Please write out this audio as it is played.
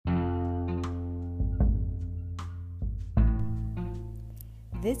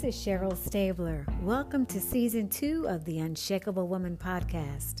This is Cheryl Stabler. Welcome to Season 2 of the Unshakable Woman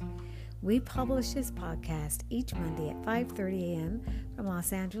podcast. We publish this podcast each Monday at 5:30 a.m. from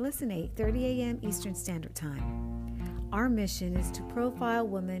Los Angeles and 8:30 a.m. Eastern Standard Time. Our mission is to profile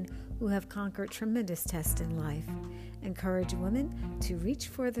women who have conquered tremendous tests in life, encourage women to reach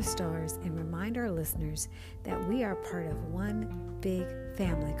for the stars, and remind our listeners that we are part of one big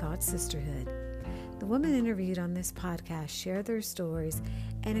family called sisterhood. The women interviewed on this podcast share their stories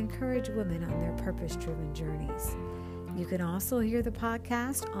and encourage women on their purpose-driven journeys. You can also hear the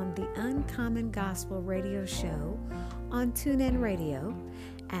podcast on the Uncommon Gospel radio show on TuneIn Radio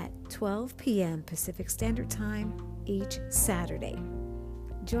at 12 p.m. Pacific Standard Time each Saturday.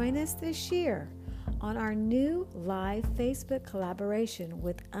 Join us this year on our new live Facebook collaboration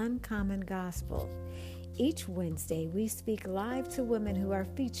with Uncommon Gospel. Each Wednesday, we speak live to women who are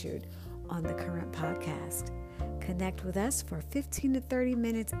featured on the current podcast. Connect with us for 15 to 30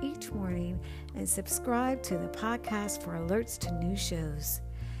 minutes each morning and subscribe to the podcast for alerts to new shows.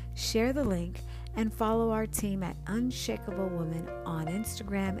 Share the link and follow our team at Unshakable Woman on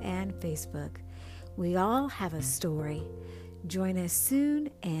Instagram and Facebook. We all have a story. Join us soon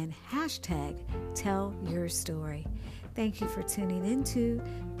and hashtag tell your story. Thank you for tuning into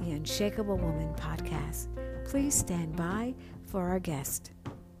the Unshakable Woman podcast. Please stand by for our guest.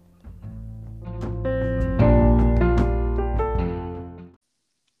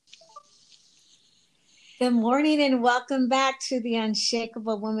 Good morning and welcome back to the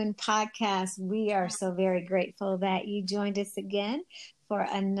Unshakable Woman podcast. We are so very grateful that you joined us again for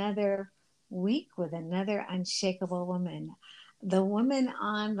another week with another Unshakable Woman. The woman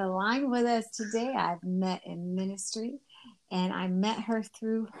on the line with us today, I've met in ministry, and I met her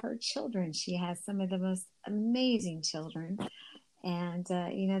through her children. She has some of the most amazing children. And,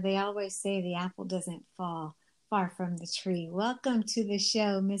 they always say the apple doesn't fall far from the tree. Welcome to the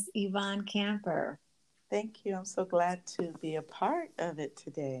show, Miss Yvonne Camper. Thank you. I'm so glad to be a part of it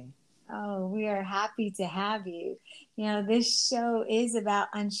today. Oh, we are happy to have you. This show is about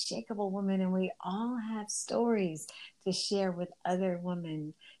unshakable women, and we all have stories to share with other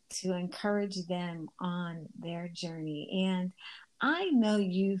women to encourage them on their journey. And I know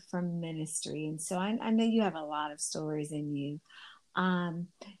you from ministry, and so I know you have a lot of stories in you.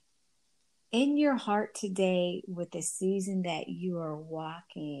 In your heart today, with the season that you are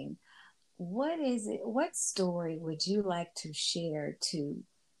walking, what is it? What story would you like to share to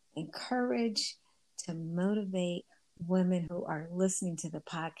encourage, to motivate women who are listening to the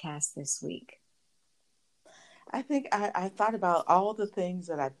podcast this week? I think I thought about all the things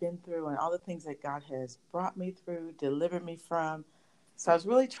that I've been through and all the things that God has brought me through, delivered me from. So I was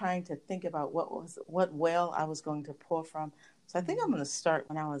really trying to think about what well I was going to pour from. So I think I'm going to start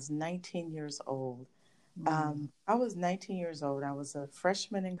when I was 19 years old. I was 19 years old. I was a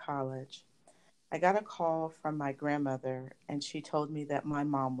freshman in college. I got a call from my grandmother, and she told me that my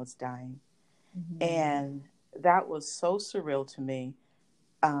mom was dying. Mm-hmm. And that was so surreal to me.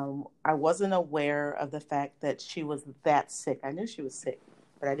 I wasn't aware of the fact that she was that sick. I knew she was sick,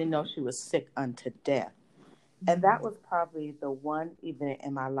 but I didn't know she was sick unto death. Mm-hmm. And that was probably the one event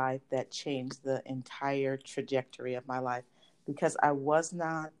in my life that changed the entire trajectory of my life, because I was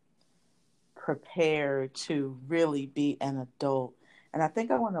not prepared to really be an adult. And I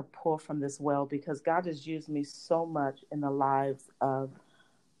think I want to pour from this well because God has used me so much in the lives of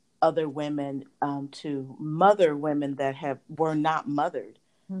other women to mother women that were not mothered.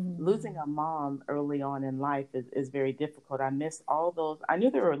 Mm-hmm. Losing a mom early on in life is very difficult. I missed all those. I knew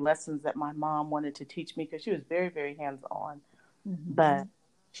there were lessons that my mom wanted to teach me because she was very, very hands-on. Mm-hmm. But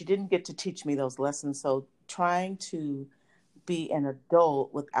she didn't get to teach me those lessons. So trying to be an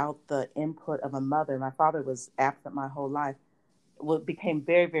adult without the input of a mother, my father was absent my whole life, became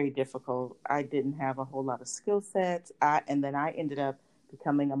very, very difficult. I didn't have a whole lot of skill sets. And then I ended up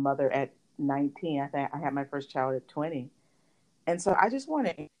becoming a mother at 19. I think I had my first child at 20. And so I just want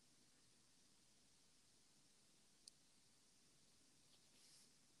to,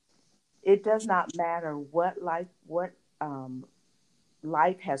 it does not matter what life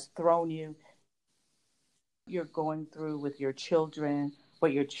has thrown you, you're going through with your children,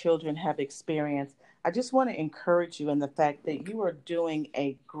 what your children have experienced. I just want to encourage you in the fact that you are doing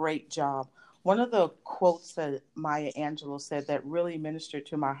a great job. One of the quotes that Maya Angelou said that really ministered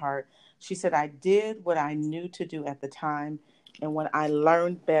to my heart, she said, "I did what I knew to do at the time, and when I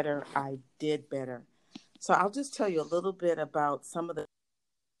learned better, I did better." So I'll just tell you a little bit about some of the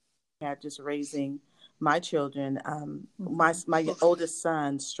just raising my children. My oldest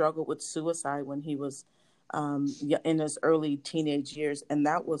son struggled with suicide when he was in his early teenage years. And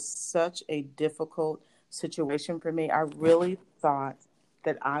that was such a difficult situation for me. I really thought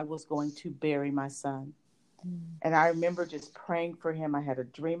that I was going to bury my son. Mm. And I remember just praying for him. I had a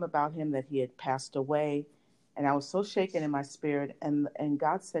dream about him that he had passed away. And I was so shaken in my spirit. And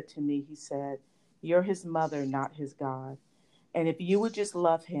God said to me, He said, "You're his mother, not his God. And if you would just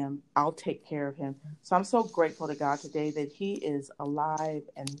love him, I'll take care of him." So I'm so grateful to God today that he is alive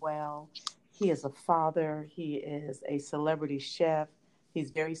and well. He is a father. He is a celebrity chef.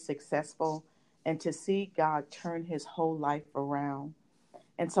 He's very successful. And to see God turn his whole life around.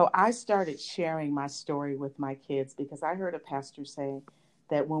 And so I started sharing my story with my kids because I heard a pastor say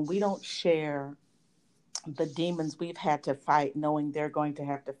that when we don't share the demons we've had to fight, knowing they're going to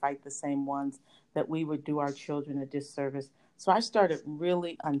have to fight the same ones, that we would do our children a disservice. So I started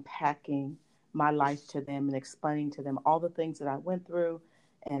really unpacking my life to them and explaining to them all the things that I went through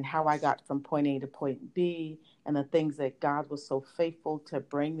and how I got from point A to point B and the things that God was so faithful to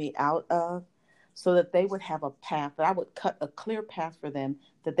bring me out of, so that they would have a path, that I would cut a clear path for them,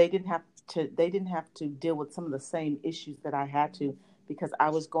 that they didn't have to deal with some of the same issues that I had to, because I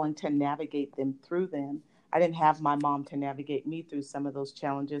was going to navigate them through them. I didn't have my mom to navigate me through some of those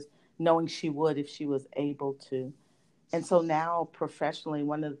challenges, knowing she would if she was able to. And so now, professionally,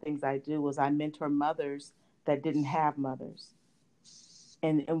 one of the things I do is I mentor mothers that didn't have mothers.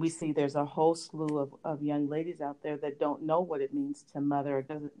 And we see there's a whole slew of young ladies out there that don't know what it means to mother,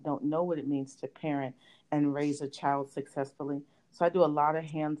 or don't know what it means to parent and raise a child successfully. So I do a lot of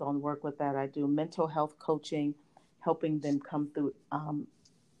hands-on work with that. I do mental health coaching, helping them come through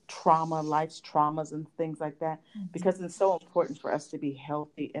trauma, life's traumas and things like that, Mhm. because it's so important for us to be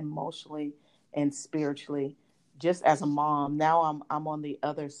healthy emotionally and spiritually. Just as a mom, now I'm on the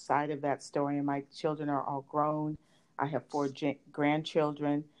other side of that story, and my children are all grown. I have four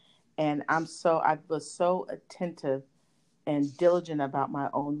grandchildren, and I was so attentive and diligent about my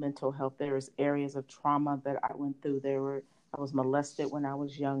own mental health. There is areas of trauma that I went through. I was molested when I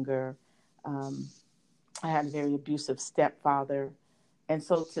was younger. Um, I had a very abusive stepfather. And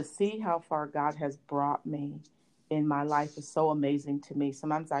so to see how far God has brought me in my life is so amazing to me.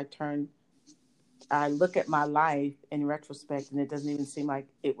 Sometimes I look at my life in retrospect and it doesn't even seem like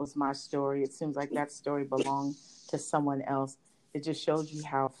it was my story. It seems like that story belonged to someone else. It just shows you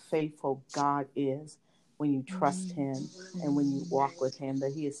how faithful God is when you trust Mhm. him and when you walk with him,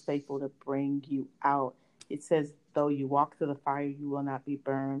 that he is faithful to bring you out. It says, though you walk through the fire, you will not be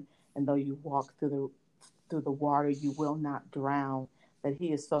burned. And though you walk through the water, you will not drown. That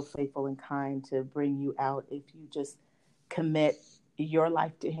he is so faithful and kind to bring you out if you just commit your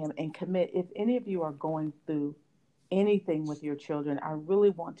life to him and commit. If any of you are going through anything with your children, I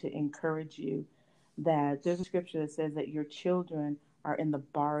really want to encourage you that there's a scripture that says that your children are in the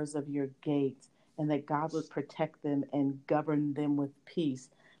bars of your gates, and that God would protect them and govern them with peace.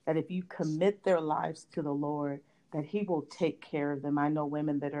 That if you commit their lives to the Lord, that he will take care of them. I know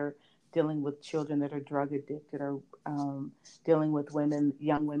women that are dealing with children that are drug addicted, or dealing with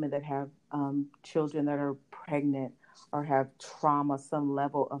young women that have children that are pregnant or have trauma, some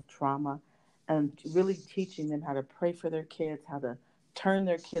level of trauma, and really teaching them how to pray for their kids, how to turn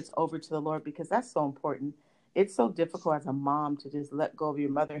their kids over to the Lord, because that's so important. It's so difficult as a mom to just let go of your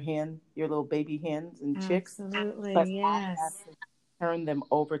mother hen, your little baby hens and chicks, but Absolutely. I had Yes. to turn them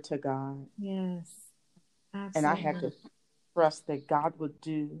over to God. Yes. And I had Absolutely. to trust that God would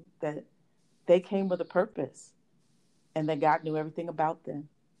do that. They came with a purpose, and that God knew everything about them,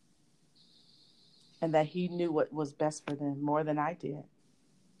 and that he knew what was best for them more than I did.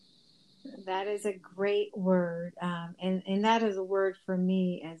 That is a great word. And that is a word for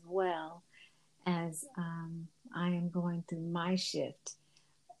me as well, as I am going through my shift.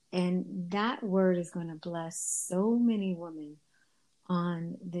 And that word is going to bless so many women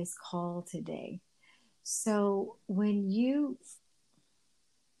on this call today. So when you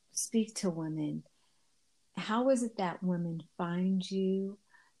speak to women, how is it that women find you?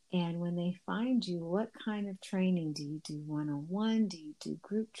 And when they find you, what kind of training do you do? One on one? Do you do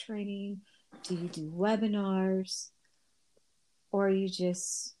group training? Do you do webinars? Or you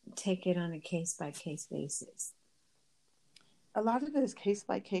just take it on a case by case basis? A lot of it is case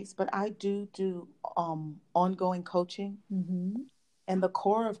by case, but I do ongoing coaching. Mm-hmm. And the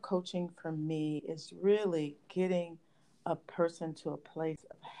core of coaching for me is really getting a person to a place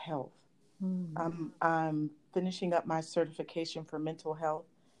of health. Mm-hmm. I'm finishing up my certification for mental health.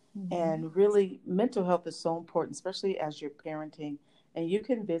 Mm-hmm. And really, mental health is so important, especially as you're parenting. And you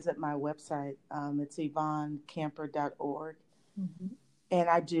can visit my website. It's yvonnecamper.org. Mm-hmm. And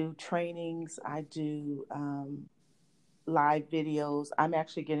I do trainings. I do live videos. I'm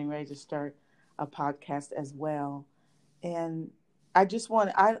actually getting ready to start a podcast as well. And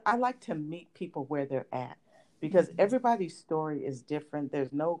I like to meet people where they're at. because Mm-hmm. everybody's story is different.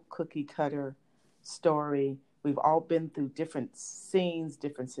 There's no cookie cutter story. We've all been through different scenes,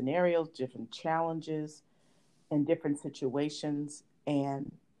 different scenarios, different challenges, and different situations.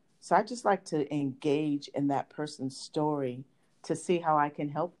 And so I just like to engage in that person's story to see how I can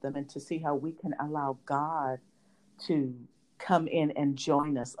help them and to see how we can allow God to come in and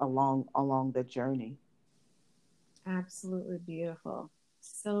join us along the journey. Absolutely beautiful.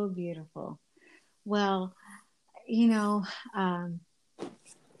 So beautiful. Well, you know, um,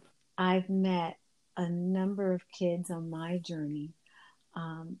 I've met a number of kids on my journey,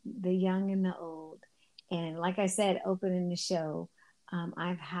 the young and the old. And like I said, opening the show,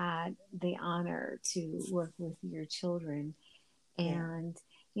 I've had the honor to work with your children. Yeah. And,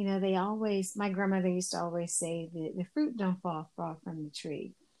 they always, my grandmother used to always say that the fruit don't fall far from the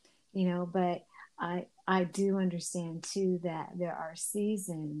tree, but I do understand too that there are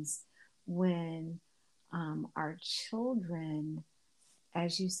seasons when our children,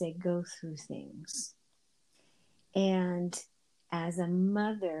 as you say, go through things. And as a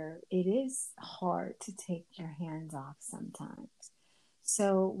mother, it is hard to take your hands off sometimes.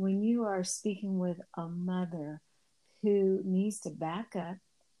 So when you are speaking with a mother who needs to back up,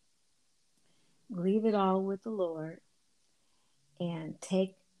 leave it all with the Lord, and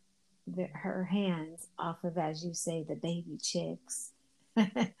take her hands off of, as you say, the baby chicks.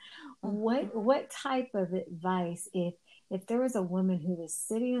 Mm-hmm. what type of advice, if there was a woman who was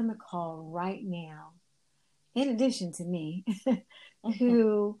sitting on the call right now, in addition to me,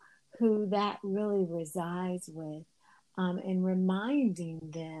 Mm-hmm. who that really resides with, and reminding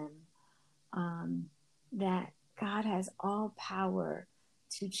them that God has all power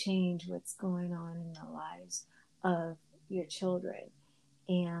to change what's going on in the lives of your children,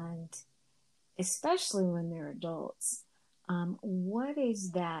 and especially when they're adults. What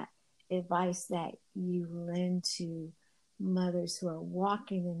is that advice that you lend to mothers who are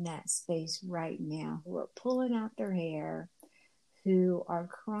walking in that space right now, who are pulling out their hair, who are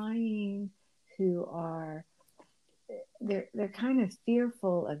crying, who are they're kind of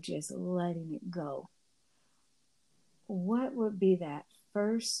fearful of just letting it go? What would be that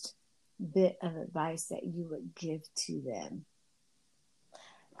first bit of advice that you would give to them?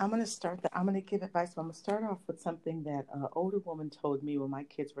 I'm going to give advice. I'm going to start off with something that an older woman told me when my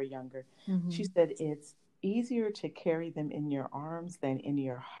kids were younger. She Mm-hmm. said, it's easier to carry them in your arms than in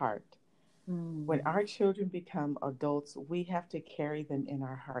your heart. When Mm. our children become adults, we have to carry them in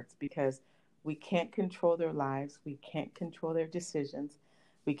our hearts because we can't control their lives. We can't control their decisions.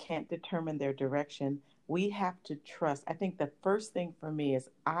 We can't determine their direction. We have to trust. I think the first thing for me is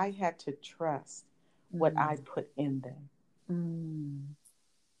I had to trust what I Mm. put in them. Mm.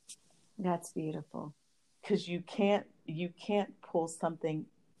 That's beautiful. Because you can't pull something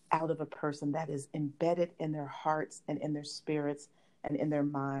out of a person that is embedded in their hearts and in their spirits and in their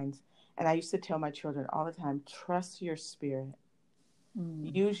minds. And I used to tell my children all the time, trust your spirit,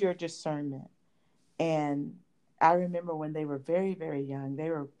 Mm. use your discernment. And I remember when they were very, very young,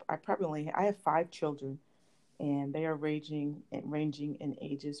 I have 5 children, and they are ranging in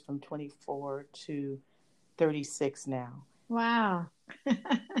ages from 24 to 36 now. Wow.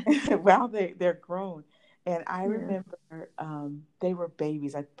 Well, they're grown. And I Yeah. remember they were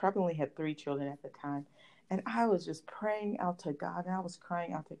babies. I probably only had 3 children at the time. And I was just praying out to God, and I was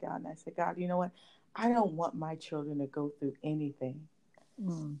crying out to God. And I said, God, you know what? I don't want my children to go through anything.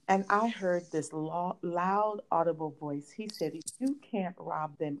 Mm. And I heard this loud, audible voice. He said, you can't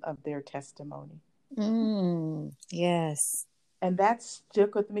rob them of their testimony. Mm. Yes. And that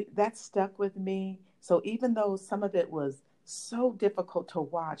stuck with me. That stuck with me. So even though some of it was so difficult to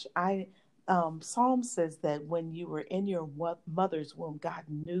watch, Psalm says that when you were in your mother's womb, God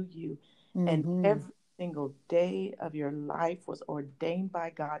knew you, and Mm-hmm. every single day of your life was ordained by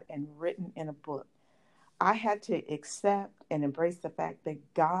God and written in a book. I had to accept and embrace the fact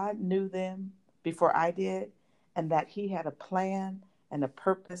that God knew them before I did, and that He had a plan and a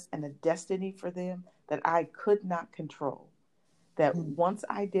purpose and a destiny for them that I could not control. That Mm. once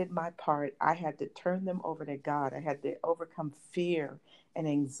I did my part, I had to turn them over to God. I had to overcome fear and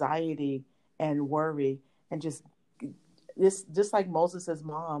anxiety and worry, and just like Moses'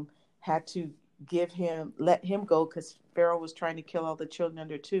 mom had to let him go because Pharaoh was trying to kill all the children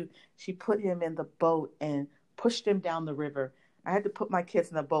under 2. She put him in the boat and pushed him down the river. I had to put my kids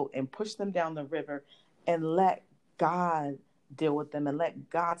in the boat and push them down the river and let God deal with them and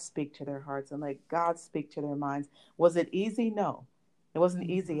let God speak to their hearts and let God speak to their minds. Was it easy? No, it wasn't Mm.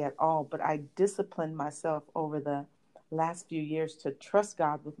 easy at all. But I disciplined myself over the last few years to trust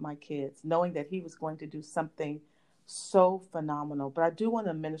God with my kids, knowing that He was going to do something so phenomenal. But I do want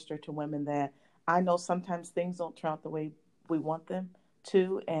to minister to women that I know sometimes things don't turn out the way we want them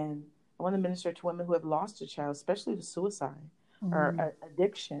to. And I want to minister to women who have lost a child, especially to suicide or Mm.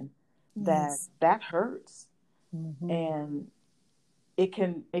 addiction, Yes. that hurts. Mm-hmm. And it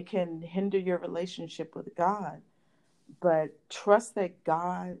can hinder your relationship with God. But trust that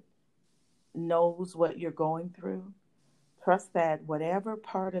God knows what you're going through. Trust that whatever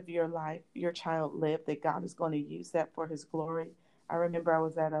part of your life your child lived, that God is going to use that for his glory. I remember I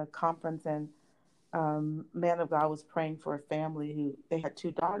was at a conference, and man of God was praying for a family who they had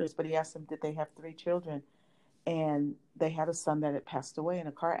two daughters, but he asked them, did they have three children? And they had a son that had passed away in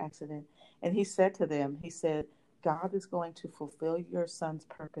a car accident. And he said to them, he said, God is going to fulfill your son's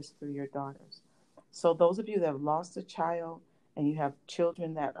purpose through your daughters. So those of you that have lost a child and you have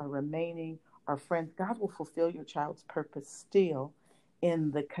children that are remaining or friends, God will fulfill your child's purpose still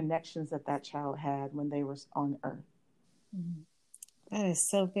in the connections that that child had when they were on earth. Mm. That is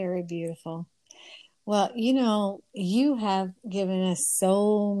so very beautiful. Well, you have given us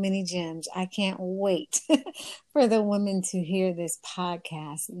so many gems. I can't wait for the women to hear this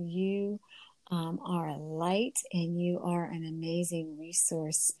podcast. You are a light, and you are an amazing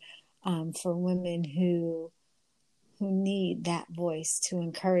resource for women who need that voice to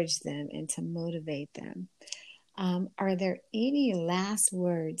encourage them and to motivate them. Are there any last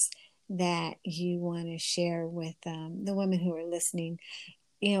words that you want to share with the women who are listening?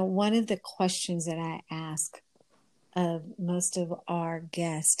 One of the questions that I ask of most of our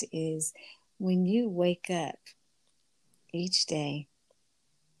guests is, when you wake up each day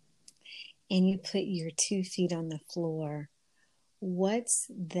and you put your 2 feet on the floor, what's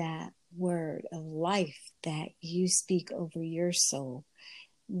that word of life that you speak over your soul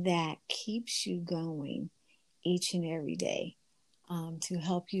that keeps you going each and every day to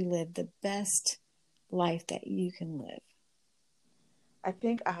help you live the best life that you can live? I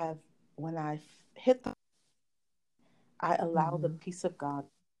think when I hit I allow the Mm-hmm. peace of God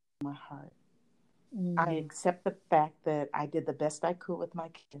in my heart. I Mm-hmm. accept the fact that I did the best I could with my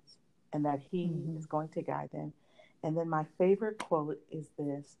kids and that He Mm-hmm. is going to guide them. And then my favorite quote is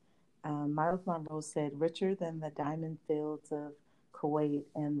this. Miles Monroe said, richer than the diamond fields of Kuwait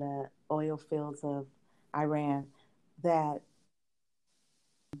and the oil fields of Iran, that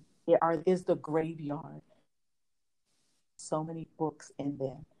is the graveyard. So many books in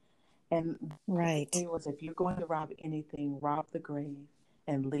them. And Right. he was, if you're going to rob anything, rob the grave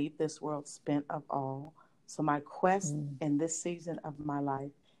and leave this world spent of all. So my quest in this season of my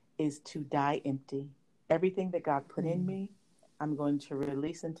life is to die empty. Everything that God put in Mm-hmm. me, I'm going to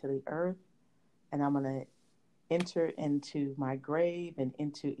release into the earth, and I'm going to enter into my grave and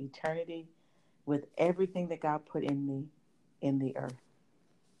into eternity with everything that God put in me in the earth.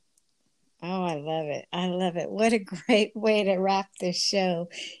 Oh, I love it. I love it. What a great way to wrap this show.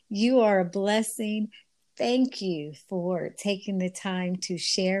 You are a blessing. Thank you for taking the time to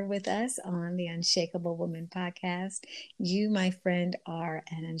share with us on the Unshakable Woman podcast. You, my friend, are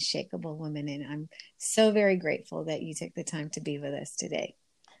an unshakable woman, and I'm so very grateful that you took the time to be with us today.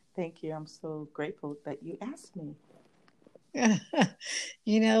 Thank you. I'm so grateful that you asked me.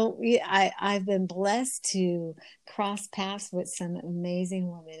 I've been blessed to cross paths with some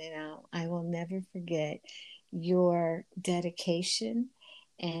amazing women, and I will never forget your dedication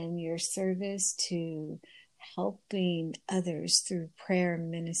and your service to helping others through prayer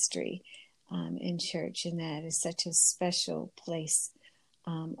ministry in church. And that is such a special place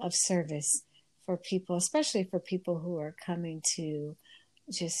of service for people, especially for people who are coming to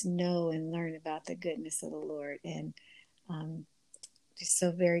just know and learn about the goodness of the Lord. And um, just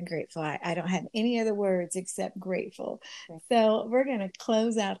so very grateful. I don't have any other words except grateful. So we're going to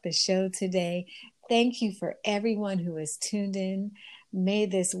close out the show today. Thank you for everyone who has tuned in. May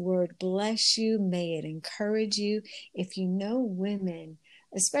this word bless you. May it encourage you. If you know women,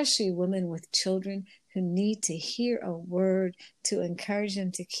 especially women with children who need to hear a word to encourage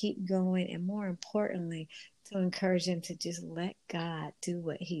them to keep going, and more importantly, to encourage them to just let God do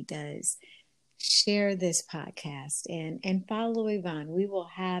what he does, share this podcast and follow Yvonne. We will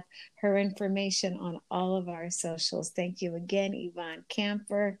have her information on all of our socials. Thank you again, Yvonne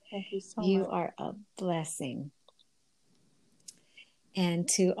Camper. Thank you so You much. are a blessing. And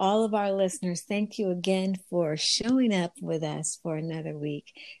to all of our listeners, thank you again for showing up with us for another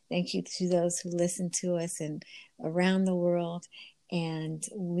week. Thank you to those who listen to us and around the world. And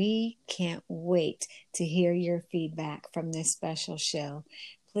we can't wait to hear your feedback from this special show.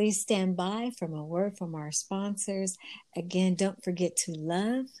 Please stand by from a word from our sponsors. Again, don't forget to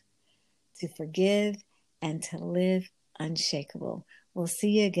love, to forgive, and to live unshakable. We'll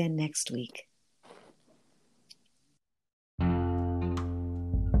see you again next week.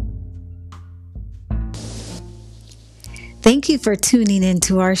 Thank you for tuning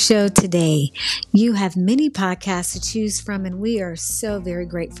into our show today. You have many podcasts to choose from, and we are so very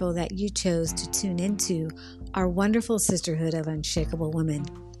grateful that you chose to tune into our wonderful sisterhood of Unshakable Women.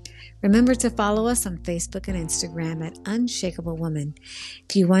 Remember to follow us on Facebook and Instagram at Unshakable Woman.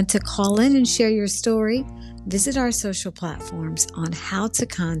 If you want to call in and share your story, visit our social platforms on how to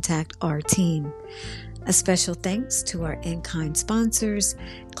contact our team. A special thanks to our in-kind sponsors,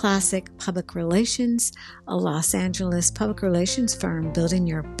 Classic Public Relations, a Los Angeles public relations firm building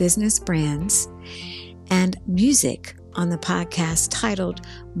your business brands, and music on the podcast titled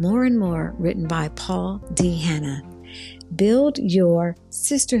More and More, written by Paul D. Hanna. Build your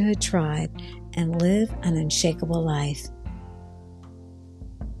sisterhood tribe and live an unshakable life.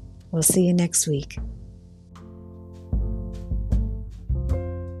 We'll see you next week.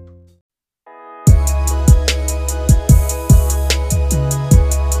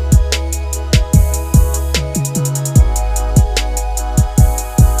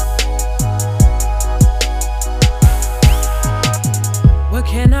 What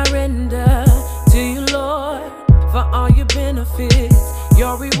can I render to you, Lord, for all your benefits,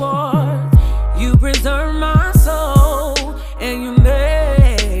 your reward? You preserve my soul and you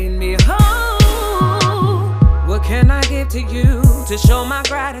made me whole. What can I give to you to show my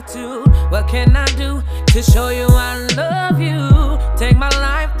gratitude? What can I do to show you I love you? Take my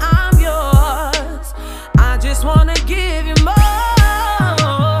life, I'm yours. I just wanna give you more.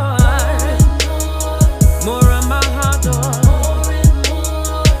 More of my heart, Lord.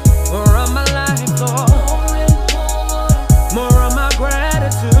 More of my life, Lord. More of my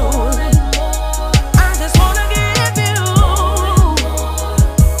gratitude. I just wanna give you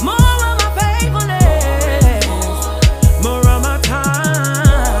more of my faithfulness, more of my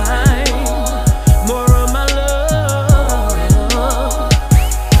time, more of my love.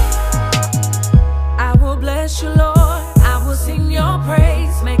 I will bless you, Lord. I will sing your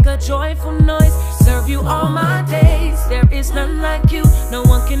praise, make a joyful noise, serve you all my days. There is none like you. No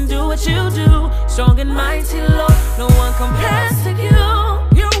one can do what you do. Strong and mighty, Lord. No one compares to you.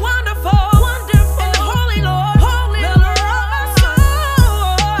 You're wonderful, wonderful, and holy, Lord. Holy, Lord of my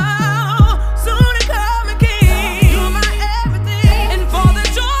soul. Soon to come and King. You're my everything, and for the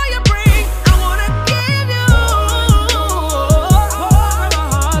joy you bring, I wanna give you more of my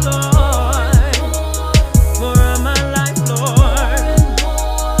heart, Lord. More of my life, Lord.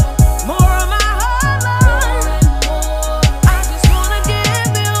 More of my heart, Lord. I just wanna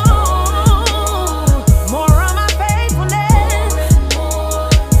give you more of my faithfulness,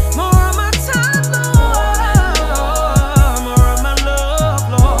 more of my time, Lord. More of my love,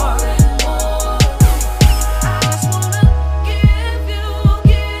 Lord. I just wanna give you,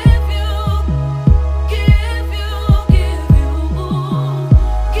 give you, give you, give you,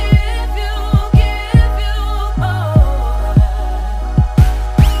 give you, give you more.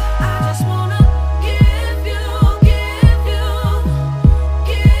 I just wanna give you, give you,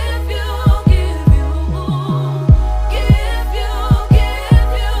 give you,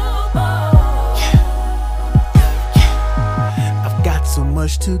 give you, I've got so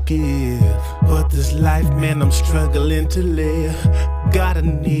much to give, but this life, man, I'm struggling to live. Gotta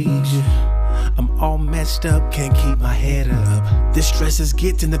need you. I'm all messed up, can't keep my head up. This stress is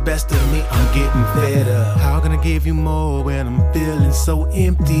getting the best of me, I'm getting fed up. How can I give you more when I'm feeling so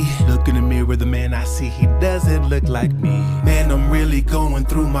empty? Look in the mirror, the man I see, he doesn't look like me. Man, I'm really going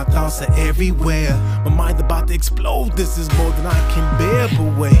through, my thoughts are everywhere. My mind's about to explode, this is more than I can bear,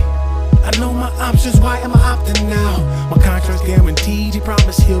 but wait. I know my options, why am I opting now? My contract's guaranteed, he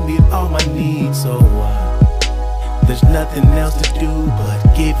promised he'll meet all my needs. So there's nothing else to do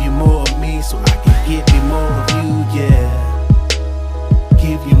but give you more of me so I can give you more of you, yeah.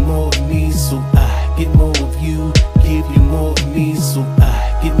 Give you more of me so I get more of you. Give you more of me so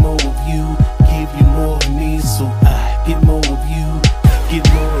I get more of you. Give you more of me so I get more of you. Get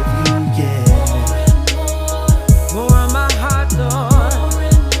more of